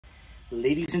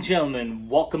Ladies and gentlemen,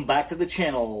 welcome back to the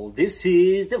channel. This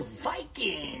is the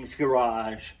Vikings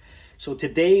Garage. So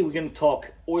today we're going to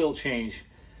talk oil change,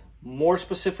 more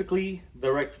specifically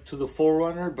directed to the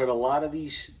 4Runner, but a lot of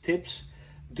these tips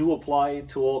do apply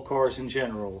to all cars in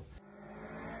general.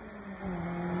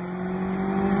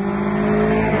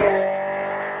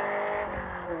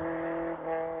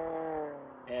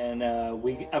 And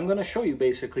I'm going to show you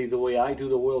basically the way I do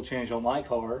the oil change on my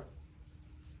car.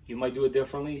 You might do it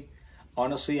differently.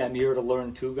 Honestly, I'm here to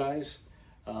learn too, guys.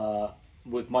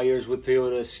 With my years with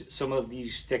Toyota, some of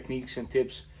these techniques and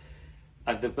tips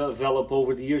I've developed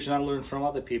over the years, and I learned from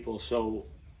other people. So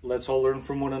let's all learn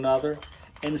from one another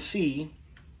and see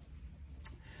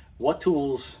what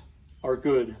tools are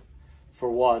good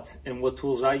for what and what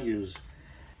tools I use.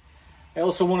 I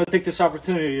also want to take this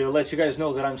opportunity to let you guys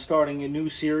know that I'm starting a new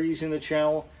series in the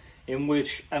channel in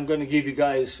which I'm going to give you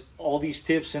guys all these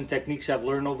tips and techniques I've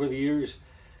learned over the years.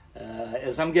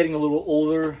 As I'm getting a little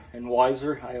older and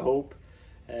wiser, I hope,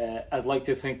 I'd like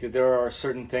to think that there are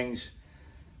certain things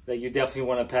that you definitely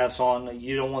want to pass on.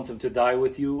 You don't want them to die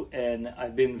with you, and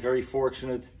I've been very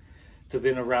fortunate to have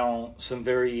been around some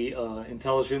very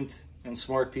intelligent and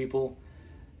smart people,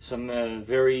 some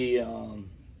very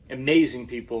amazing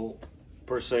people,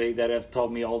 per se, that have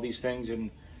taught me all these things, and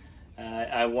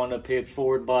I want to pay it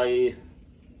forward by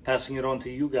passing it on to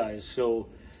you guys. So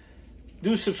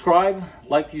do subscribe,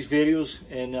 like these videos,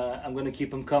 and I'm going to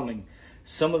keep them coming.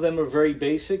 Some of them are very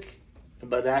basic,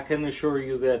 but I can assure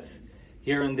you that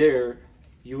here and there,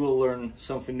 you will learn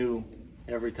something new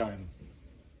every time.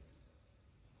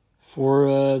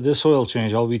 For this oil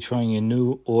change, I'll be trying a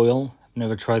new oil. I've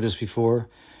never tried this before.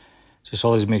 Just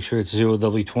always make sure it's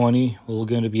 0W20. We're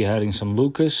going to be adding some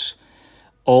Lucas.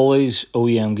 Always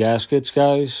OEM gaskets,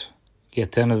 guys.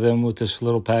 Get 10 of them with this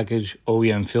little package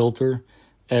OEM filter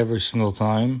every single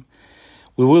time.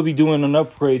 We will be doing an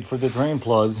upgrade for the drain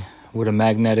plug with a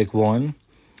magnetic one.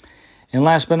 And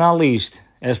last but not least,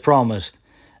 as promised,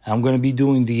 I'm going to be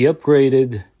doing the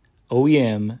upgraded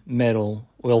OEM metal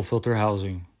oil filter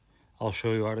housing. I'll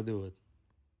show you how to do it.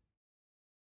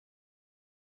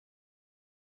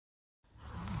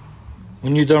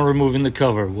 When you're done removing the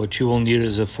cover, what you will need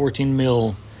is a 14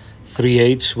 mil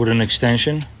 3/8 with an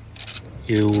extension.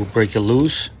 You break it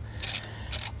loose.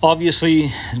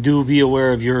 Obviously, do be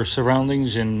aware of your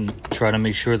surroundings and try to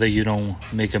make sure that you don't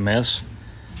make a mess.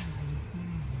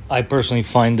 I personally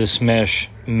find this mesh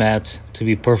mat to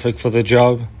be perfect for the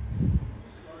job.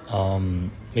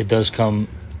 It does come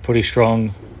pretty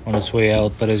strong on its way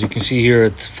out, but as you can see here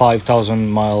at 5,000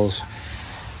 miles,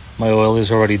 my oil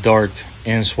is already dark,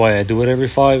 and that's why I do it every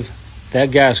 5.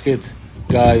 That gasket,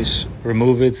 guys,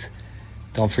 remove it.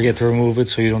 Don't forget to remove it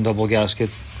so you don't double gasket.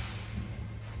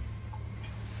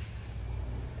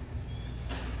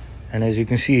 And as you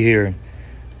can see here,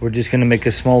 we're just going to make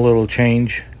a small little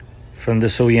change from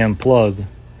this OEM plug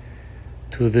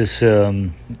to this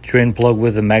drain plug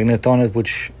with a magnet on it,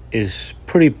 which is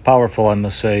pretty powerful, I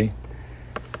must say.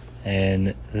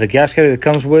 And the gasket it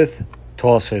comes with,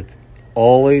 toss it.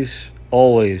 Always,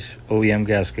 always OEM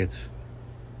gaskets.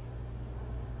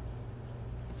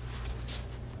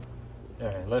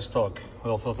 Alright, let's talk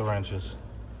oil filter wrenches.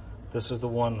 This is the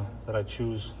one that I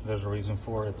choose. There's a reason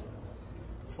for it.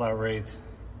 Flat rate.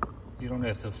 You don't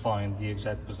have to find the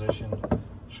exact position. I'll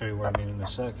show you what I mean in a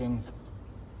second.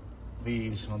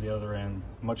 These on the other end,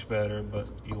 much better, but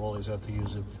you always have to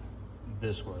use it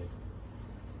this way.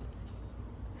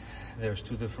 There's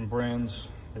 2 different brands.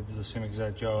 They do the same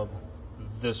exact job.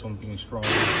 This one being stronger.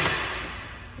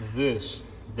 This,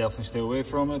 definitely stay away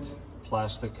from it.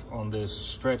 Plastic on this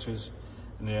stretches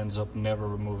and it ends up never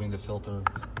removing the filter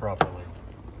properly.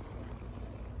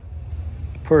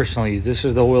 Personally, this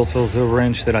is the oil filter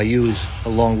wrench that I use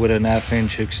along with an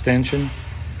 1/2-inch extension,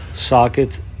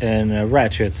 socket, and a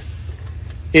ratchet.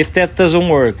 If that doesn't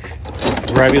work,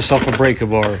 grab yourself a breaker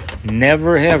bar.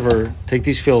 Never ever take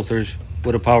these filters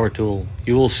with a power tool.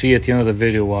 You will see at the end of the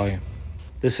video why.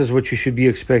 This is what you should be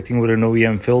expecting with an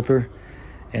OEM filter,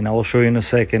 and I will show you in a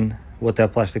second what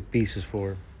that plastic piece is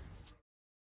for.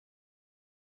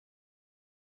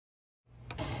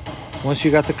 Once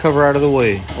you got the cover out of the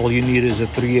way, all you need is a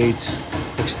 3/8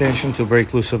 extension to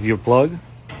break loose of your plug.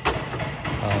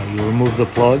 You remove the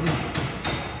plug,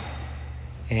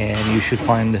 and you should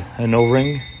find an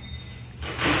O-ring.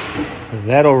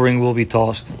 That O-ring will be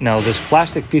tossed. Now, this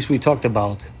plastic piece we talked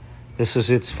about, this is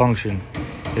its function.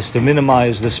 It's to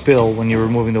minimize the spill when you're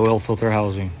removing the oil filter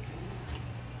housing.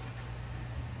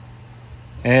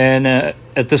 And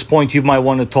at this point, you might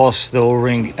want to toss the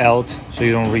O-ring out so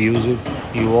you don't reuse it.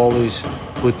 You always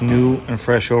put new and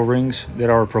fresh O-rings that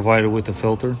are provided with the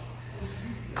filter.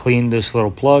 clean this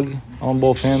little plug on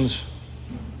both ends.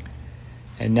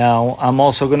 And now I'm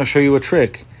also going to show you a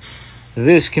trick.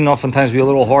 This can oftentimes be a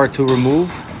little hard to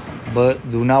remove,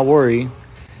 but do not worry.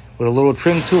 With a little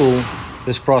trim tool,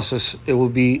 this process, it will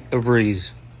be a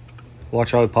breeze.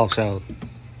 Watch how it pops out.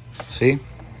 See?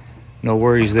 No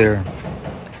worries there.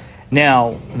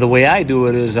 Now, the way I do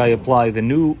it is I apply the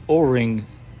new O-ring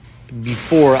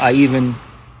before I even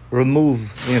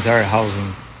remove the entire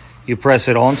housing. You press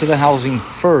it onto the housing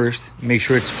first, make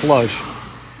sure it's flush.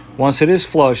 Once it is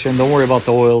flush, and don't worry about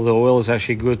the oil is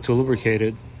actually good to lubricate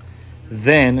it,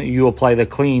 then you apply the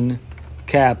clean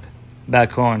cap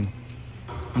back on.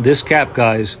 This cap,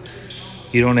 guys,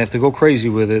 you don't have to go crazy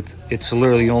with it. It's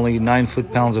literally only 9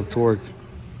 foot-pounds of torque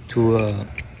to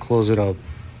close it up.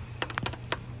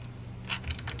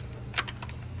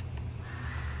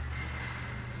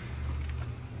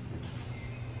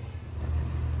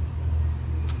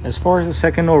 As far as the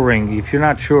second O-ring, if you're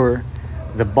not sure,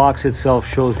 the box itself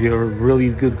shows you a really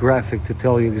good graphic to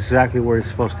tell you exactly where it's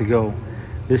supposed to go.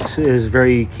 This is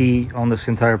very key on this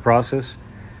entire process,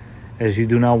 as you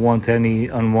do not want any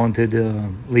unwanted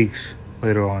leaks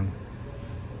later on.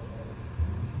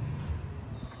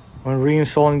 When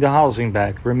reinstalling the housing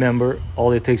back, remember,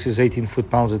 all it takes is 18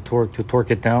 foot-pounds of torque to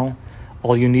torque it down.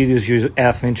 All you need is your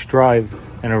half-inch drive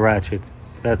and a ratchet.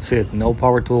 That's it. No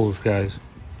power tools, guys.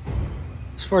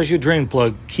 As far as your drain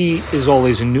plug, key is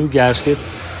always a new gasket.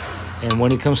 And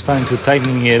when it comes time to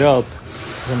tightening it up,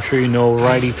 as I'm sure you know,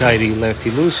 righty-tighty,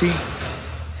 lefty-loosey.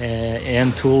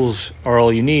 And tools are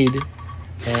all you need.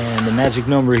 And the magic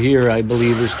number here, I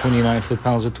believe, is 29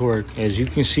 foot-pounds of torque. As you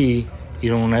can see, you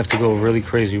don't have to go really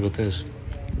crazy with this.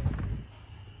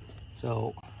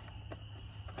 So,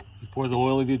 you pour the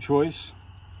oil of your choice.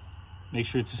 Make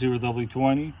sure it's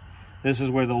 0W20. This is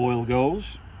where the oil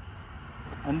goes.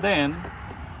 And then,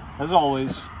 as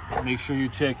always, make sure you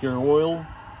check your oil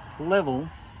level.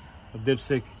 The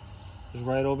dipstick is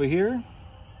right over here.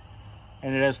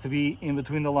 And it has to be in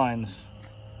between the lines.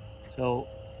 So,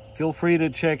 feel free to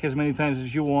check as many times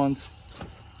as you want.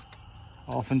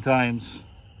 Oftentimes,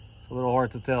 it's a little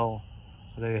hard to tell.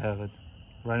 But there you have it.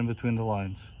 Right in between the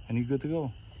lines. And you're good to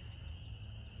go.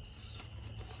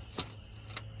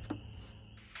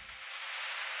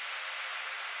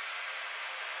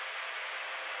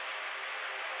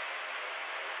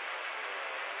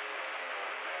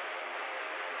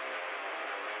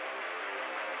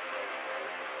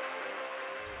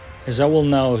 As I will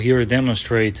now here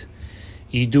demonstrate,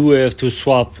 you do have to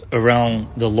swap around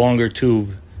the longer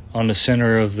tube on the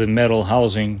center of the metal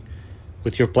housing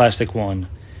with your plastic one.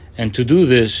 And to do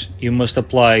this, you must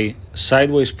apply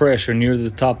sideways pressure near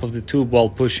the top of the tube while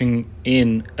pushing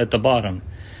in at the bottom.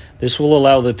 This will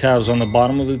allow the tabs on the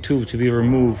bottom of the tube to be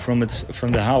removed from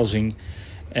the housing,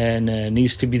 and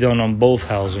needs to be done on both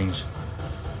housings.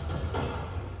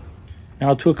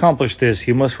 Now, to accomplish this,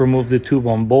 you must remove the tube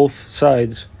on both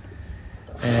sides.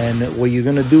 And what you're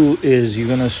going to do is you're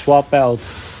going to swap out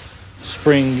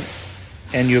spring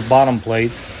and your bottom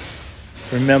plate.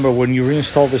 Remember, when you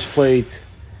reinstall this plate,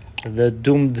 the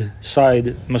doomed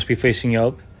side must be facing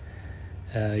up.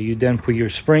 You then put your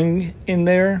spring in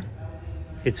there.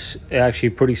 It's actually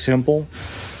pretty simple.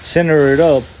 Center it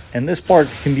up, and this part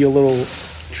can be a little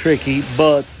tricky,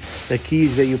 but the key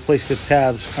is that you place the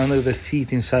tabs under the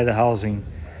feet inside the housing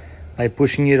by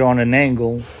pushing it on an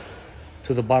angle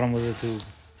to the bottom of the tube.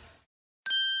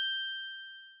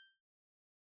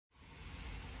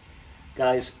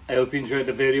 Guys, I hope you enjoyed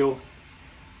the video.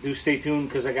 Do stay tuned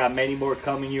because I got many more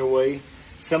coming your way.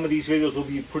 Some of these videos will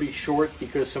be pretty short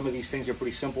because some of these things are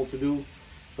pretty simple to do,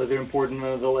 but they're important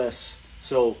nonetheless.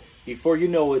 So before you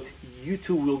know it, you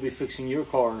too will be fixing your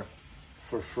car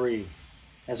for free.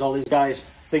 As always, guys,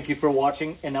 thank you for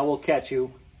watching, and I will catch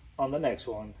you on the next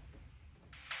one.